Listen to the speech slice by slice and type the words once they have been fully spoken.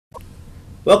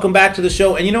Welcome back to the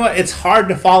show. And you know what? It's hard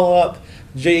to follow up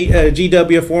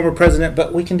GW, former president,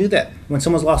 but we can do that when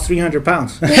someone's lost 300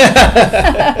 pounds. And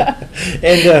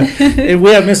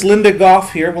we have Miss Linda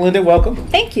Goff here. Melinda, welcome.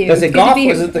 Thank you. Does it Goff?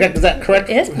 Is that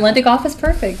correct? It is. Linda Goff is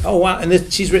perfect. Oh, wow. And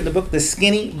she's written the book, The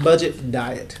Skinny Budget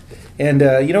Diet. And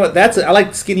you know what? I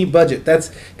like skinny budget.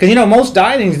 That's because most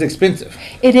dieting is expensive.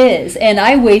 It is, and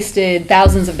I wasted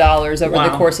thousands of dollars over the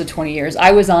course of 20 years.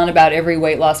 I was on about every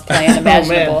weight loss plan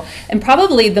imaginable, and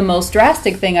probably the most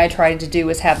drastic thing I tried to do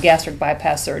was have gastric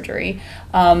bypass surgery.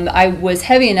 I was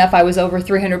heavy enough; I was over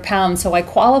 300 pounds, so I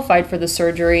qualified for the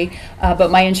surgery,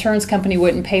 but my insurance company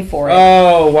wouldn't pay for it.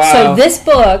 Oh, wow! So this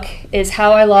book is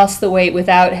how I lost the weight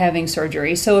without having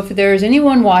surgery. So if there's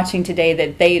anyone watching today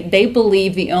that they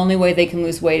believe the only way they can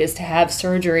lose weight is to have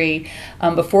surgery,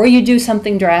 before you do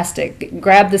something drastic,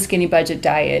 grab the Skinny Budget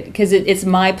Diet, because it's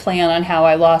my plan on how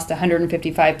I lost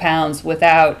 155 pounds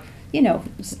without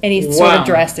any sort of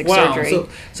drastic surgery.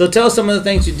 So tell us some of the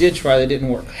things you did try that didn't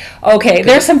work. Okay,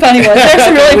 there's some funny ones. There's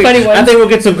some really funny ones. I think we'll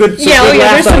get some good.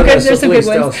 There's some good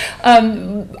ones.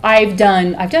 I've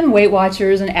done Weight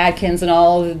Watchers and Atkins and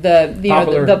all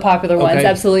the popular ones.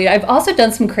 Absolutely. I've also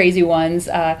done some crazy ones.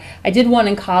 I did one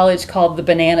in college called the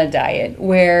banana diet,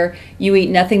 where you eat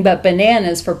nothing but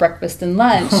bananas for breakfast and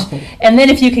lunch, and then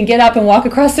if you can get up and walk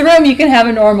across the room, you can have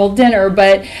a normal dinner.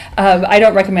 But I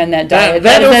don't recommend that diet.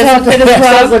 That sounds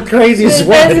the craziest one.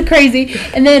 That is crazy.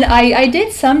 And then I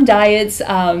did some diets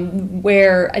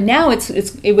where now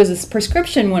it was a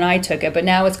prescription when I took it, but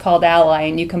now it's called Ally,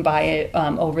 and you can buy it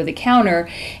over the counter,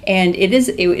 and it is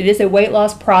a weight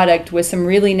loss product with some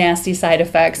really nasty side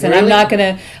effects. And really?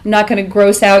 I'm not gonna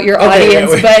gross out your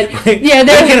audience, but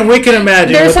we can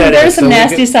imagine. There's some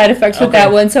nasty side effects with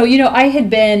that one. So I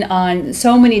had been on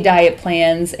so many diet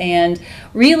plans, and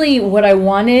really what I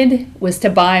wanted was to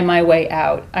buy my way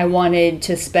out. I wanted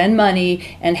to spend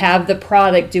money and have the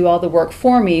product do all the work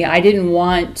for me. I didn't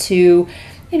want to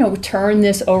turn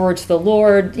this over to the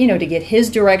Lord, to get His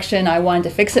direction. I wanted to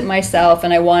fix it myself,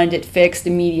 and I wanted it fixed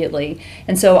immediately.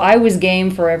 And so I was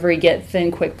game for every get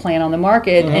thin quick plan on the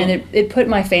market, and it put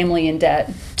my family in debt.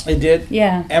 It did?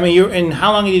 Yeah. I mean, and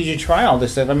how long did you try all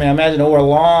this stuff? I mean, I imagine over a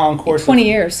long course 20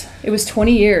 years. It was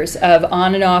 20 years of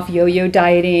on and off yo-yo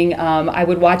dieting. I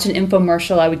would watch an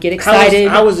infomercial. I would get excited.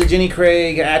 How was the Jenny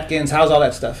Craig, Atkins? How's all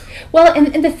that stuff? Well,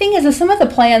 and the thing is some of the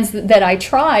plans that I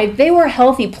tried, they were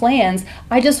healthy plans.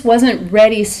 I just wasn't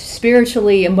ready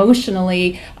spiritually,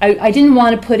 emotionally. I didn't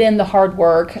want to put in the hard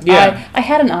work. Yeah. I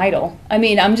had an idol. I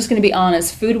mean, I'm just going to be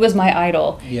honest. Food was my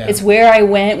idol. Yeah. It's where I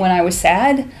went when I was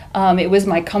sad. It was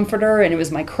my comforter, and it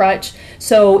was my crutch.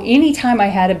 So anytime I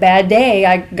had a bad day,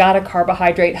 I got a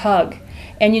carbohydrate hug.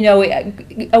 And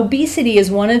obesity is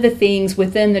one of the things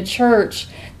within the church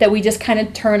that we just kind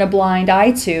of turn a blind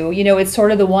eye to. It's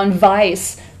sort of the one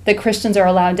vice that Christians are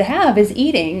allowed to have is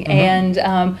eating. And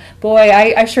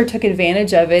I sure took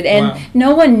advantage of it. And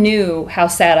no one knew how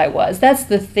sad I was. That's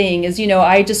the thing is,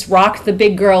 I just rocked the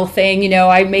big girl thing.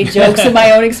 I made jokes at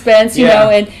my own expense,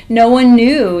 and no one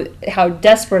knew how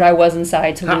desperate I was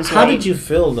inside to lose weight. How did you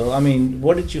feel, though? I mean,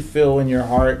 what did you feel in your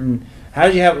heart, and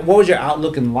what was your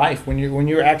outlook in life when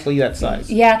you were actually that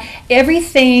size? Yeah,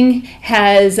 everything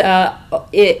has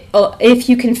if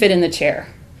you can fit in the chair.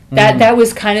 That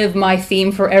was kind of my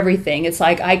theme for everything. It's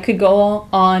like I could go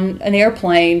on an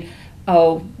airplane,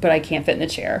 but I can't fit in the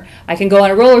chair. I can go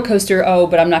on a roller coaster,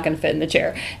 but I'm not going to fit in the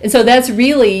chair. And so that's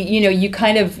really, you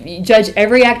kind of judge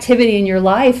every activity in your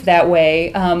life that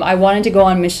way. I wanted to go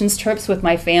on missions trips with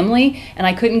my family, and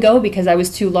I couldn't go because I was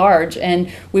too large. And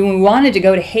when we wanted to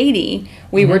go to Haiti,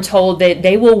 we were told that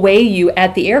they will weigh you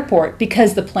at the airport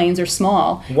because the planes are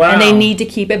small. Wow. And they need to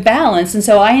keep it balanced. And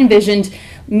so I envisioned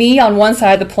me on one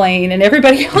side of the plane and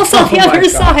everybody else on the other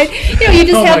side. You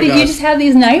just have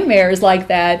these nightmares like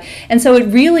that. And so it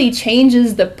really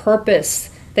changes the purpose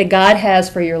that God has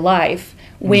for your life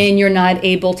when you're not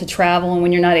able to travel and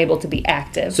when you're not able to be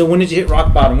active. So when did you hit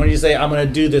rock bottom? When did you say, I'm going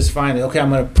to do this finally? Okay,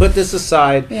 I'm going to put this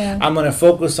aside. Yeah. I'm going to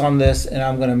focus on this, and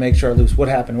I'm going to make sure I lose. What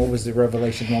happened? What was the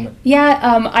revelation moment?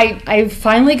 Yeah, I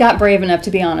finally got brave enough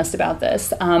to be honest about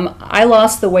this. I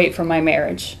lost the weight from my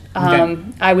marriage.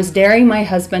 I was daring my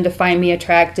husband to find me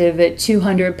attractive at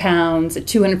 200 pounds, at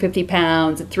 250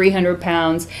 pounds, at 300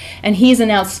 pounds. And he's an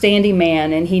outstanding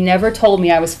man, and he never told me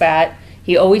I was fat.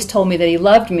 He always told me that he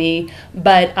loved me,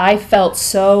 but I felt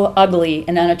so ugly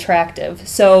and unattractive.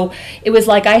 So it was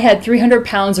like I had 300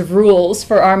 pounds of rules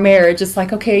for our marriage. It's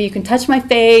like, okay, you can touch my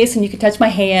face and you can touch my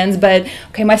hands, but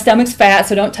okay, my stomach's fat,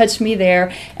 so don't touch me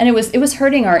there. And it was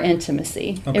hurting our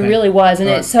intimacy. Okay. It really was.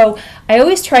 And so I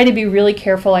always try to be really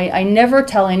careful. I never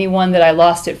tell anyone that I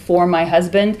lost it for my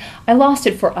husband. I lost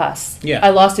it for us. Yeah. I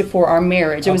lost it for our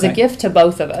marriage. It was a gift to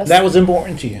both of us. That was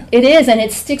important to you. It is, and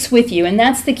it sticks with you, and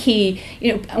that's the key.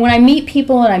 You know, when I meet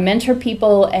people and I mentor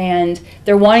people and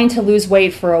they're wanting to lose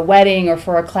weight for a wedding or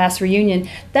for a class reunion,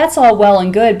 that's all well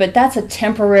and good, but that's a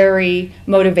temporary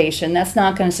motivation. That's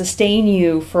not going to sustain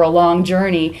you for a long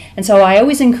journey. And so I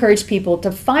always encourage people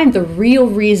to find the real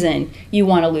reason you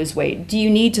want to lose weight. Do you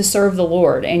need to serve the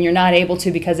Lord and you're not able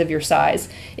to because of your size?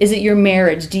 Is it your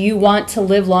marriage? Do you want to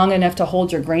live long enough to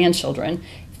hold your grandchildren?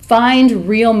 Find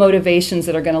real motivations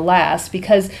that are going to last,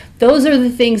 because those are the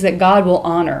things that God will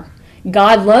honor.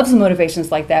 God loves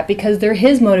motivations like that because they're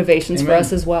His motivations for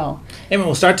us as well. Amen.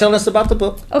 Well, start telling us about the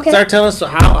book. Okay. Start telling us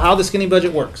how the Skinny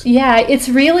Budget works. Yeah, it's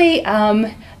really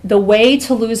the way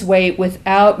to lose weight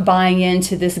without buying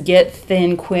into this get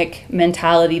thin quick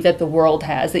mentality that the world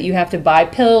has, that you have to buy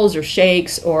pills or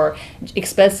shakes or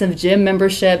expensive gym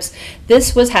memberships.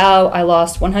 This was how I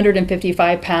lost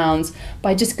 155 pounds,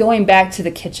 by just going back to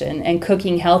the kitchen and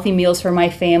cooking healthy meals for my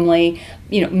family,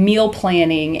 meal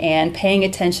planning and paying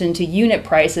attention to unit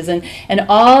prices and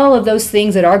all of those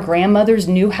things that our grandmothers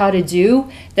knew how to do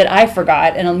that I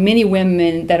forgot, and many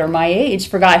women that are my age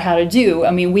forgot how to do.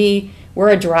 I mean, we're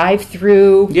a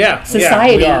drive-through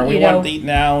society. Yeah, we are. We want to eat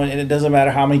now, and it doesn't matter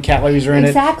how many calories are in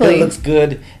it. It looks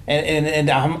good, and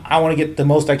I want to get the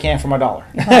most I can for my dollar.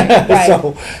 Right.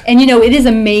 So, and it is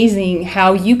amazing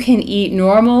how you can eat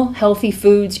normal, healthy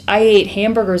foods. I ate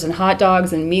hamburgers and hot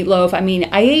dogs and meatloaf. I mean,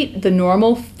 I ate the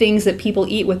normal things that people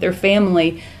eat with their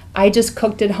family. I just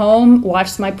cooked at home,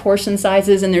 watched my portion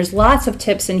sizes, and there's lots of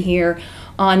tips in here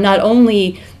on not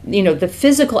only the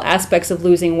physical aspects of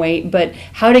losing weight, but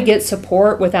how to get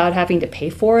support without having to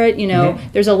pay for it.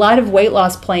 There's a lot of weight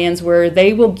loss plans where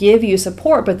they will give you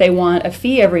support, but they want a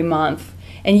fee every month.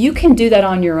 And you can do that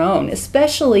on your own,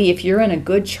 especially if you're in a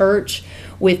good church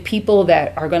with people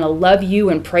that are going to love you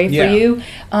and pray for you.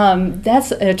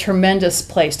 That's a tremendous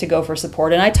place to go for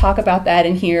support. And I talk about that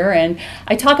in here. And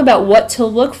I talk about what to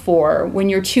look for when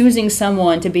you're choosing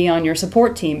someone to be on your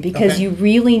support team, because you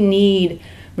really need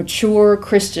mature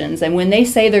Christians. And when they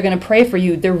say they're going to pray for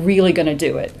you, they're really going to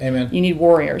do it. Amen. You need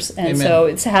warriors. And so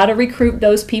it's how to recruit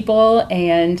those people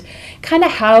and kind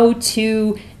of how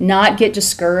to not get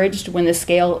discouraged when the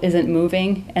scale isn't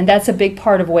moving. And that's a big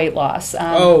part of weight loss.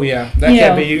 That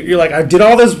can't be. You're like, I did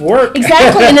all this work.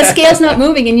 Exactly. And the scale's not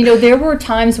moving. And, there were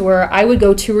times where I would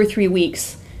go 2 or 3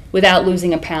 weeks without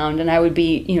losing a pound, and I would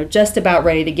be, just about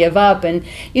ready to give up. And,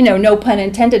 no pun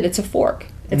intended, it's a fork.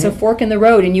 It's a fork in the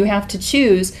road, and you have to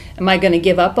choose, am I going to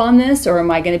give up on this, or am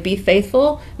I going to be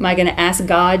faithful? Am I going to ask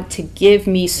God to give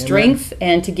me strength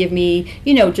and to give me,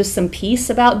 just some peace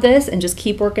about this, and just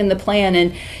keep working the plan?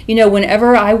 And,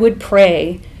 whenever I would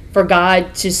pray for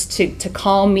God just to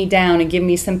calm me down and give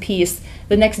me some peace,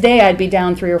 the next day I'd be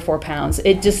down 3 or 4 pounds.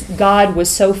 God was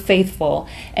so faithful,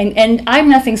 and I'm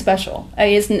nothing special.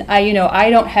 I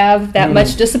don't have that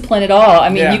much discipline at all. I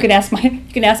mean, you can ask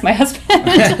my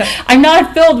husband. I'm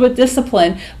not filled with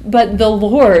discipline, but the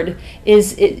Lord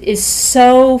is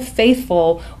so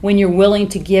faithful when you're willing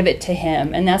to give it to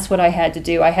Him, and that's what I had to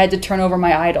do. I had to turn over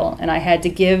my idol, and I had to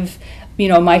give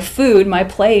my food, my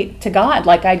plate to God,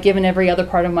 like I'd given every other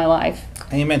part of my life.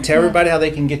 Amen. Tell everybody how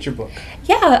they can get your book.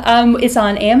 Yeah, it's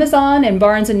on Amazon and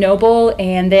Barnes & Noble,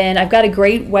 and then I've got a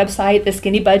great website,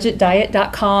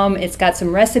 theskinnybudgetdiet.com. It's got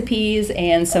some recipes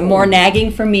and some more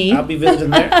nagging from me. I'll be visiting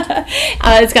there.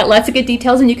 It's got lots of good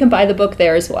details, and you can buy the book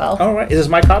there as well. All right. Is this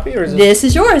my copy, or is this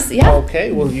is yours? Yeah.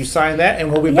 Okay. Well, you sign that, and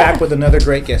we'll be back with another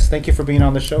great guest. Thank you for being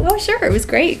on the show. Oh, sure. It was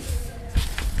great.